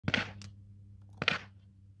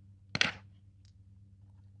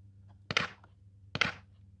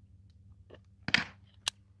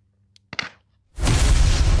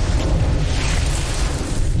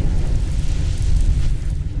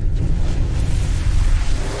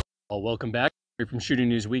Well, welcome back. We're from Shooting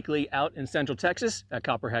News Weekly out in Central Texas at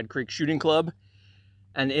Copperhead Creek Shooting Club.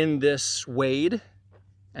 And in this suede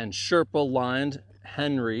and Sherpa lined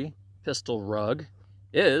Henry pistol rug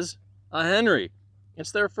is a Henry.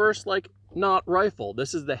 It's their first not rifle.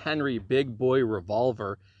 This is the Henry Big Boy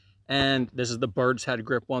Revolver. And this is the bird's head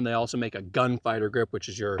grip one. They also make a gunfighter grip, which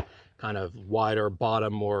is your kind of wider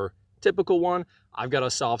bottom, more typical one. I've got a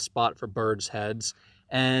soft spot for bird's heads.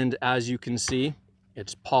 And as you can see,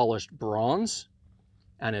 it's polished bronze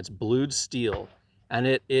and it's blued steel. And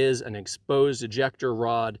it is an exposed ejector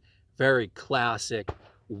rod, very classic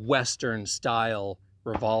Western style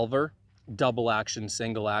revolver, double action,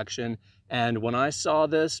 single action. And when I saw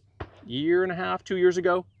this year and a half, 2 years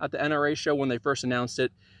ago at the NRA show when they first announced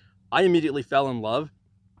it, I immediately fell in love.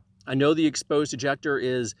 I know the exposed ejector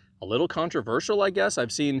is a little controversial, I guess.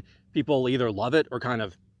 I've seen people either love it or kind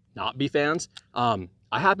of not be fans.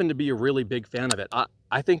 I happen to be a really big fan of it.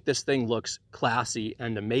 I think this thing looks classy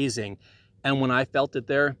and amazing. And when I felt it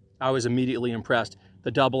there, I was immediately impressed.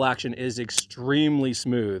 The double action is extremely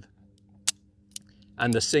smooth.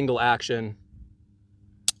 And the single action,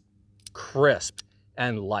 crisp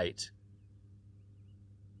and light.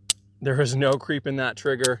 There is no creep in that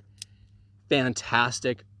trigger.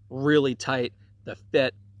 Fantastic, really tight. The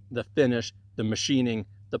fit, the finish, the machining,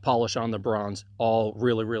 the polish on the bronze, all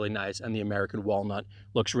really, really nice. And the American walnut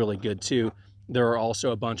looks really good too. There are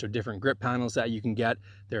also a bunch of different grip panels that you can get.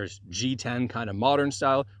 There's G10 kind of modern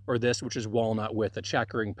style, or this, which is walnut with a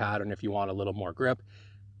checkering pattern if you want a little more grip.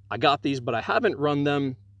 I got these, but I haven't run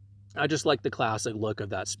them. I just like the classic look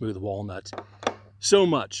of that smooth walnut so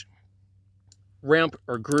much. Ramp,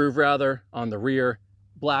 or groove rather, on the rear,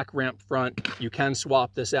 black ramp front. You can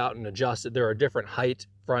swap this out and adjust it. There are different height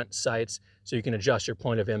front sights, so you can adjust your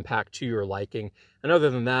point of impact to your liking. And other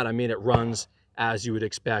than that, I mean, it runs as you would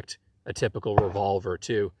expect a typical revolver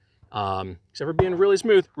too, except for being really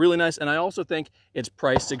smooth, really nice. And I also think it's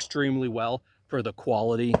priced extremely well for the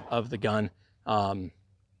quality of the gun. Fell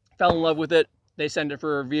in love with it. They sent it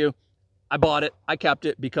for a review. I bought it. I kept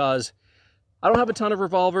it because I don't have a ton of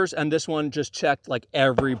revolvers, and this one just checked like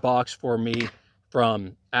every box for me,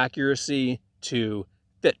 from accuracy to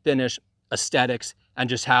fit finish, aesthetics, and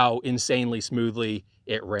just how insanely smoothly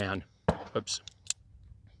it ran. Oops.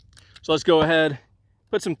 So let's go ahead,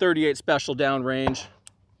 put some 38 special downrange.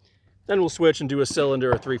 Then we'll switch and do a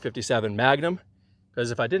cylinder of 357 Magnum.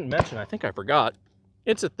 Because if I didn't mention, I think I forgot,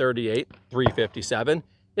 it's a 38 357.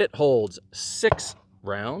 It holds 6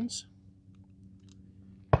 rounds.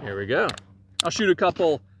 Here we go. I'll shoot a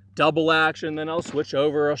couple double action, then I'll switch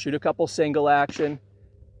over. I'll shoot a couple single action.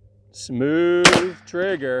 Smooth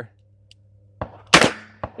trigger.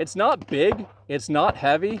 It's not big, it's not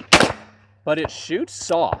heavy, but it shoots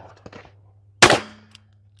soft.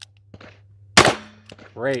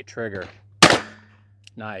 Great trigger.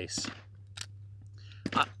 Nice.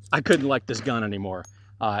 I couldn't like this gun anymore.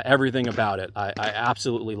 Everything about it, I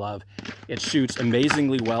absolutely love. It shoots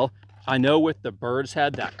amazingly well. I know with the bird's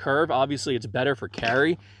head, that curve, obviously it's better for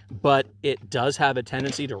carry, but it does have a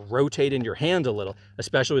tendency to rotate in your hand a little,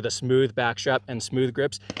 especially with a smooth backstrap and smooth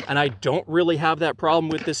grips. And I don't really have that problem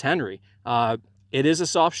with this Henry. It is a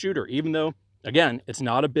soft shooter, even though, again, it's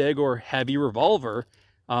not a big or heavy revolver.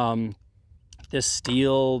 This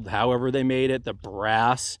steel, however they made it, the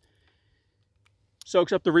brass,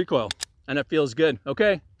 soaks up the recoil and it feels good.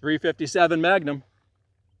 Okay, 357 Magnum.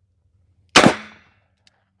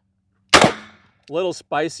 A little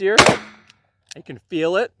spicier, you can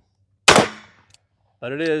feel it,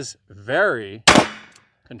 but it is very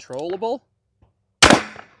controllable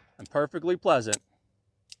and perfectly pleasant.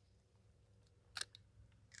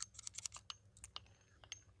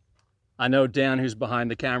 I know Dan, who's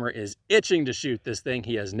behind the camera, is itching to shoot this thing.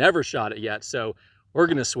 He has never shot it yet, so we're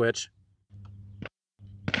gonna switch.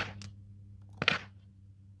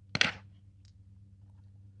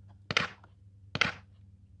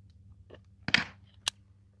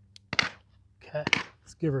 Okay,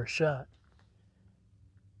 let's give her a shot.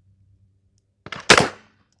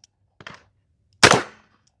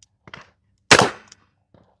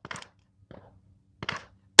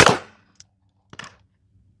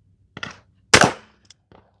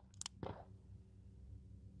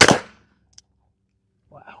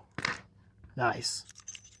 Wow, nice.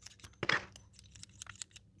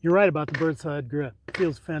 You're right about the bird's head grip.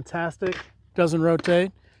 Feels fantastic, doesn't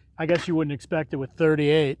rotate. I guess you wouldn't expect it with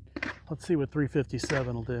 38. Let's see what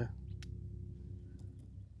 357 will do.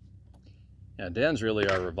 Yeah, Dan's really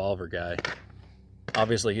our revolver guy.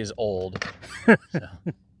 Obviously, he's old, so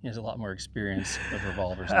he has a lot more experience with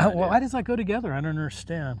revolvers than I do. Why does that go together? I don't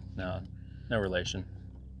understand. No relation.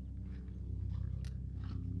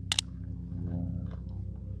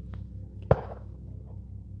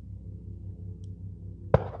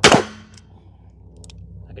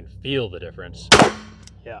 feel the difference.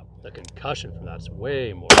 Yeah. The concussion from that's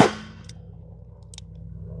way more.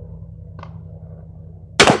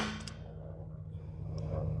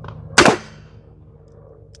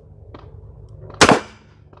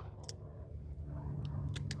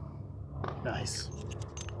 Nice.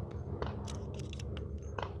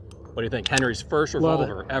 What do you think? Henry's first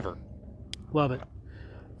revolver ever. Love it.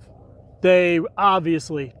 They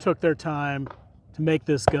obviously took their time to make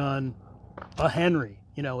this gun a Henry.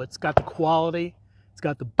 You know, it's got the quality, it's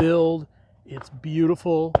got the build, it's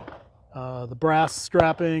beautiful. The brass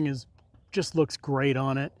strapping just looks great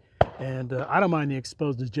on it. And I don't mind the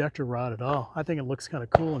exposed ejector rod at all. I think it looks kind of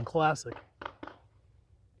cool and classic.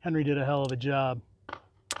 Henry did a hell of a job.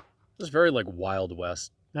 It's very like Wild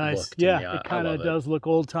West. Nice. Yeah, it kind of does look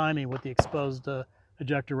old-timey with the exposed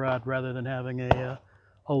ejector rod rather than having a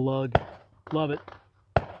lug. Love it.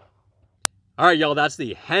 All right, y'all, that's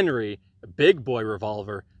the Henry Big Boy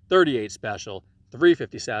Revolver 38 Special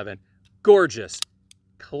 357. Gorgeous,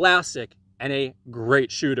 classic, and a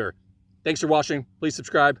great shooter. Thanks for watching. Please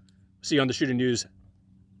subscribe. See you on the Shooting News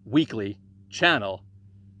Weekly channel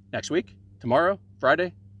next week, tomorrow,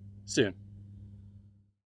 Friday, soon.